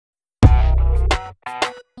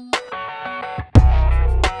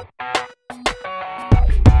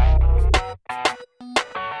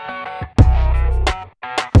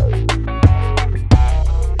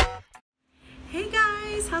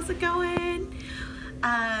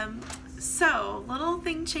So little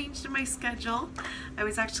thing changed in my schedule. I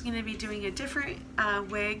was actually going to be doing a different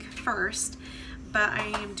wig first, but I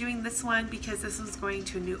am doing this one because this was going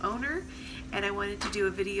to a new owner, and I wanted to do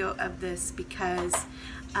a video of this because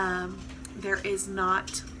there is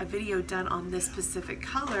not a video done on this specific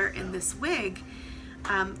color in this wig,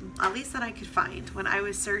 at least that I could find. When I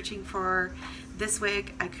was searching for this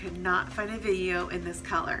wig, I could not find a video in this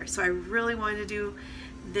color, so I really wanted to do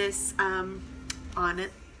this on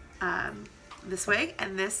it. This wig,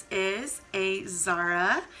 and this is a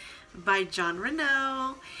Zara by Jon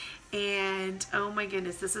Renau, and oh my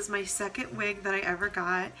goodness, this is my second wig that I ever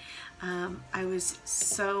got. I was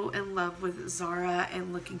so in love with Zara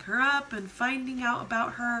and looking her up and finding out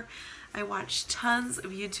about her. I watched tons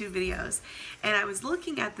of YouTube videos, and I was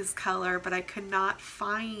looking at this color, but I could not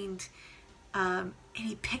find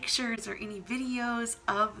any pictures or any videos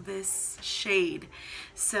of this shade,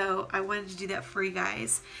 so I wanted to do that for you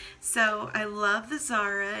guys. So I love the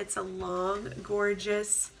Zara. It's a long,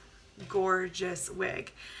 gorgeous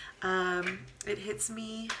wig. It hits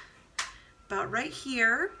me about right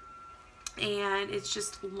here, and it's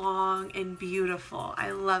just long and beautiful.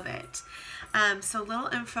 I love it. So little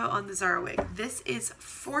info on the Zara wig. This is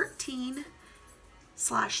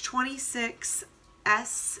 14/26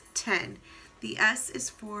 S10. The S is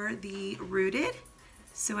for the rooted,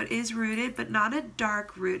 so it is rooted, but not a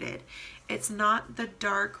dark rooted. It's not the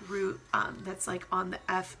dark root that's like on the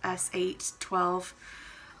FS8 12.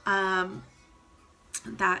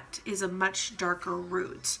 That is a much darker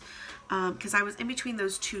root, because I was in between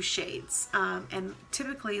those two shades. And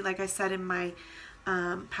typically, like I said in my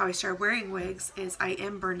how I started wearing wigs, is I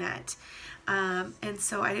am brunette. And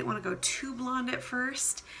so I didn't want to go too blonde at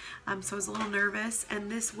first, so I was a little nervous,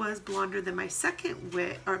 and this was blonder than my second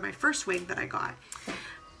wig, or my first wig that I got.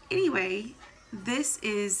 Anyway, this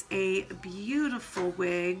is a beautiful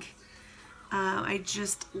wig. I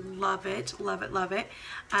just love it, love it, love it.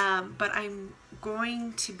 But I'm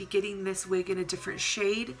going to be getting this wig in a different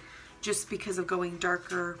shade just because of going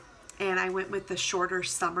darker, and I went with the shorter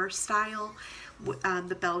summer style,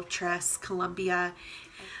 the belle tress Columbia.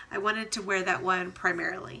 I wanted to wear that one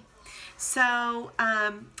primarily. So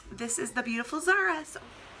this is the beautiful Zara.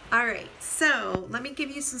 Alright, so let me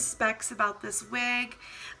give you some specs about this wig.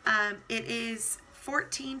 It is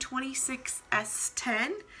 14/26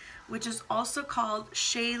 S10, which is also called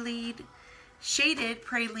Shaded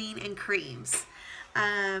Praline and Creams.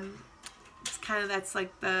 It's kind of, that's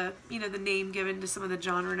like the, you know, the name given to some of the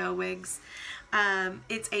Jon Renau wigs.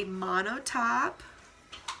 It's a mono top,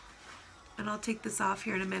 and I'll take this off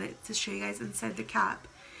here in a minute to show you guys inside the cap.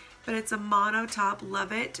 But it's a mono top,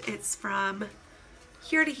 love it. It's from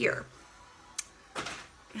here to here.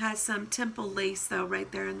 It has some temple lace though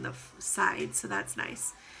right there in the side, so that's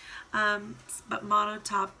nice. But mono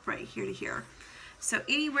top right here to here. So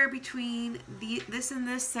anywhere between this and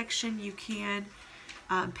this section, you can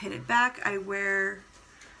pin it back. I wore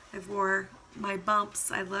my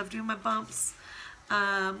bumps. I love doing my bumps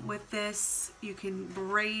with this. You can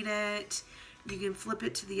braid it. You can flip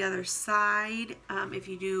it to the other side if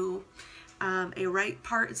you do a right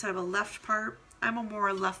part instead of a left part. I'm a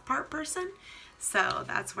more left part person, so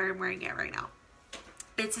that's where I'm wearing it right now.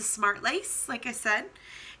 It's a smart lace, like I said,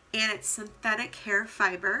 and it's synthetic hair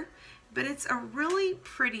fiber, but it's a really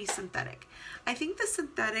pretty synthetic. I think the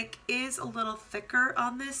synthetic is a little thicker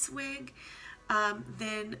on this wig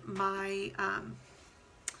than my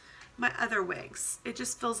my other wigs. It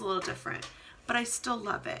just feels a little different, but I still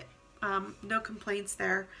love it. No complaints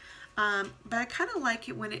there. But I kind of like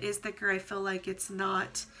it when it is thicker. I feel like it's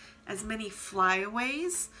not as many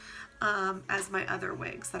flyaways as my other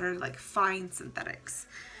wigs that are like fine synthetics.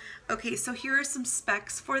 Okay, so here are some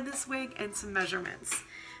specs for this wig and some measurements.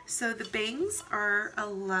 So the bangs are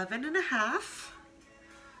 11.5.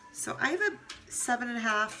 So I have a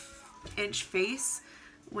 7.5 inch face.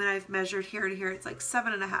 When I've measured here to here, it's like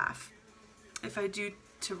 7.5 if I do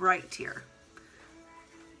to right here.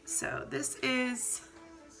 So this is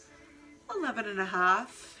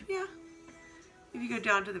 11.5, yeah, if you go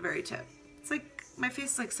down to the very tip. It's like, my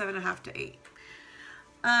face is like 7.5 to 8.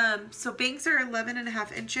 So bangs are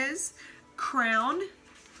 11.5 inches. Crown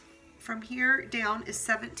from here down is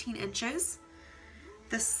 17 inches.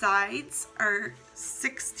 The sides are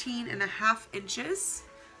 16.5 inches.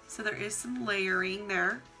 So there is some layering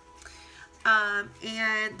there.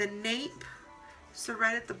 And the nape, so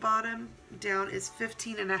right at the bottom down, is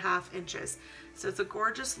 15.5 inches. So it's a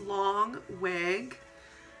gorgeous long wig.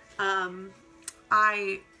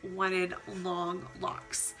 I wanted long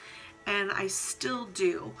locks, and I still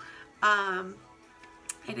do.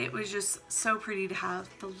 And it was just so pretty to have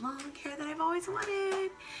the long hair that I've always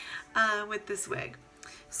wanted with this wig.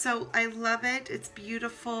 So I love it. It's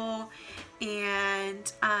beautiful,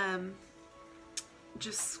 and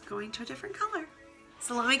just going to a different color.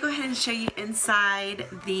 So let me go ahead and show you inside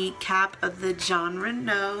the cap of the Jon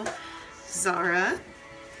Renau ZARA.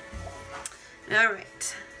 All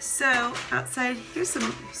right, so outside, here's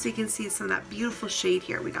some, so you can see some of that beautiful shade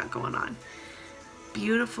here we got going on.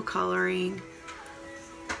 Beautiful coloring.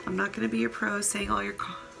 I'm not going to be your pro saying all your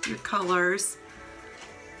colors.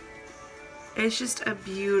 It's just a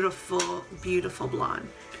beautiful, beautiful blonde.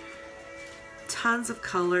 Tons of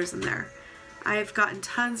colors in there. I've gotten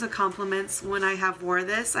tons of compliments when I have wore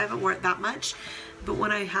this. I haven't worn it that much, but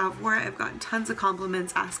when I have wore it, I've gotten tons of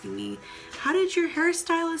compliments asking me, how did your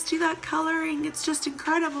hairstylist do that coloring? It's just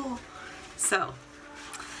incredible. So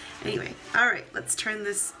anyway, all right, let's turn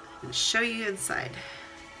this and show you inside.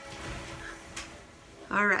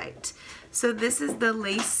 All right, so this is the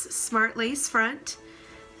lace, smart lace front.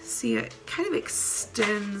 See, it kind of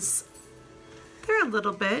extends there a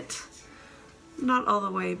little bit, not all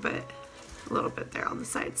the way, but a little bit there on the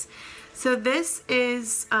sides. So this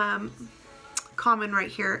is common right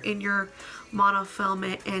here in your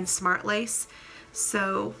monofilament and smart lace.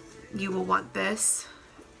 So you will want this.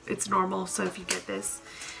 It's normal. So if you get this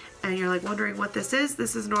and you're like wondering what this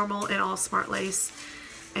is normal in all smart lace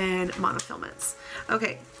and monofilaments.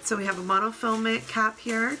 Okay, so we have a monofilament cap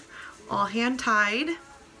here, all hand tied.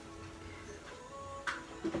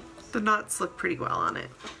 The knots look pretty well on it.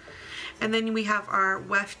 And then we have our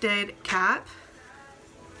wefted cap.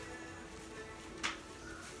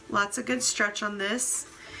 Lots of good stretch on this.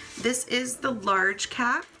 This is the large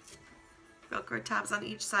cap. Velcro tabs on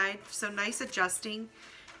each side, so nice adjusting.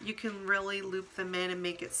 You can really loop them in and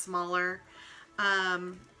make it smaller.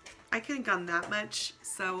 I couldn't have gone that much,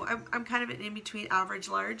 so I'm kind of an in-between average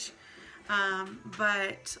large.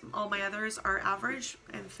 But all my others are average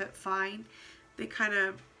and fit fine. They kind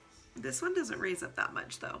of, this one doesn't raise up that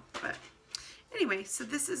much though, but anyway, so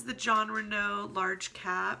this is the Jon Renau large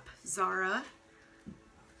cap ZARA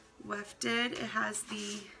wefted. It has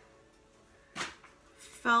the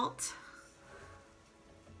felt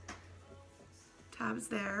tabs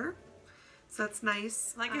there, so that's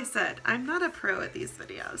nice. Like I said, I'm not a pro at these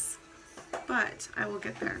videos, but I will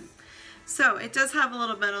get there. So it does have a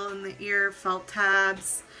little metal in the ear, felt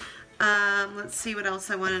tabs. Let's see what else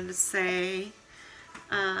I wanted to say.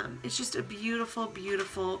 It's just a beautiful,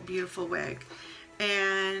 beautiful, beautiful wig.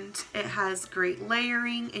 And it has great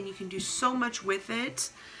layering, and you can do so much with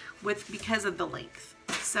it because of the length.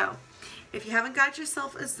 So if you haven't got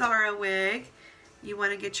yourself a ZARA wig, you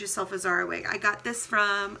want to get yourself a ZARA wig. I got this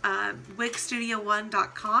from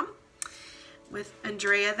wigstudio1.com with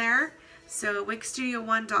Andrea there. So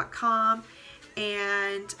wigstudio1.com,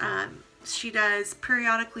 and she does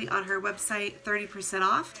periodically on her website 30%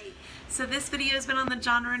 off. So this video has been on the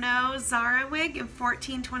Jon Renau ZARA wig in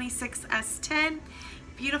 1426 S10.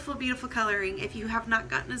 Beautiful, beautiful coloring. If you have not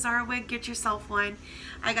gotten a ZARA wig, get yourself one.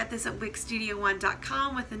 I got this at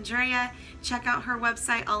wigstudio1.com with Andrea. Check out her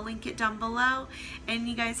website. I'll link it down below. And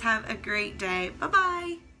you guys have a great day.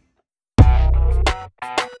 Bye-bye.